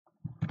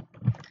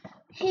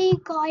Hey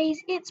guys,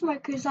 it's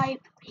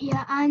Microzype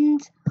here,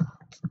 and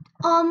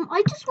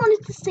I just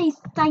wanted to say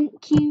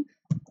thank you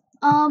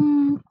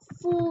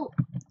for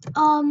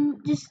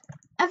just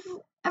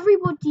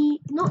everybody,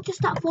 not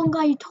just that one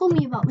guy who told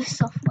me about this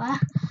software,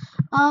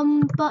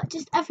 but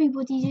just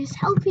everybody just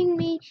helping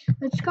me,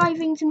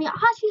 subscribing to me. I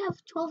actually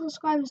have 12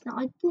 subscribers now.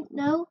 I didn't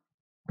know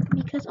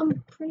because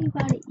I'm pretty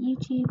bad at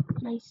YouTube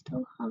and I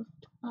still have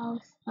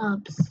 12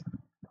 subs.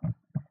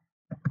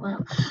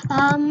 Well,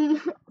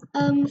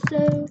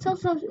 so 12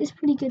 subs is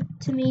pretty good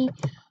to me.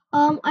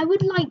 I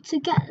would like to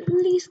get at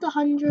least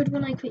 100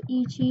 when I quit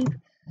YouTube,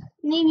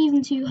 maybe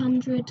even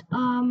 200,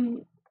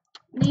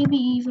 maybe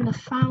even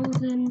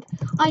 1,000.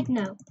 I don't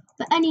know,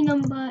 but any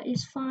number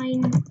is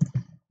fine,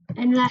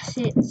 unless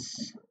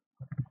it's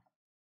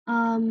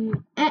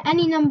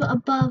any number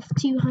above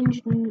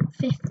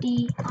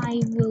 250.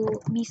 I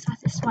will be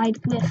satisfied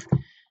with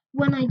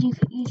when I do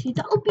quit YouTube.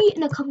 That will be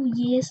in a couple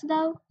years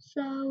though,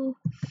 so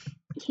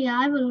yeah,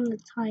 I have a lot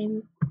of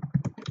time.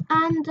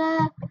 And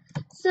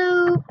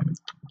so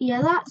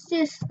yeah, that's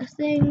just a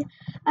thing,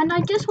 and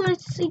I just wanted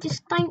to say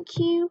just thank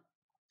you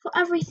for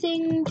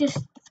everything.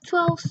 Just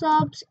 12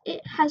 subs,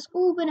 it has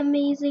all been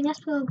amazing. Let's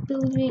put a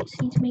build rate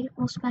to make it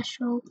more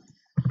special,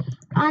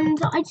 and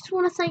I just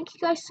want to thank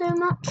you guys so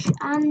much.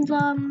 And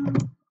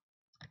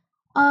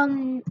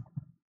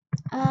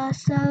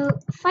so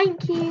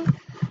thank you,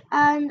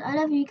 and I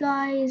love you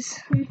guys.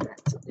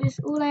 That's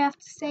all I have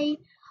to say.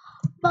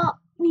 But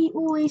we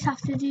always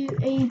have to do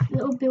a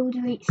little build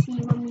rate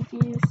when we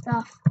do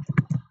stuff.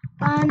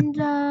 And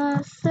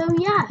so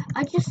yeah,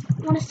 I just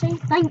want to say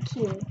thank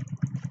you,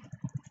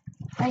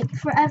 like,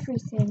 for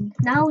everything.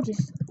 Now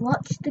just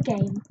watch the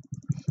game.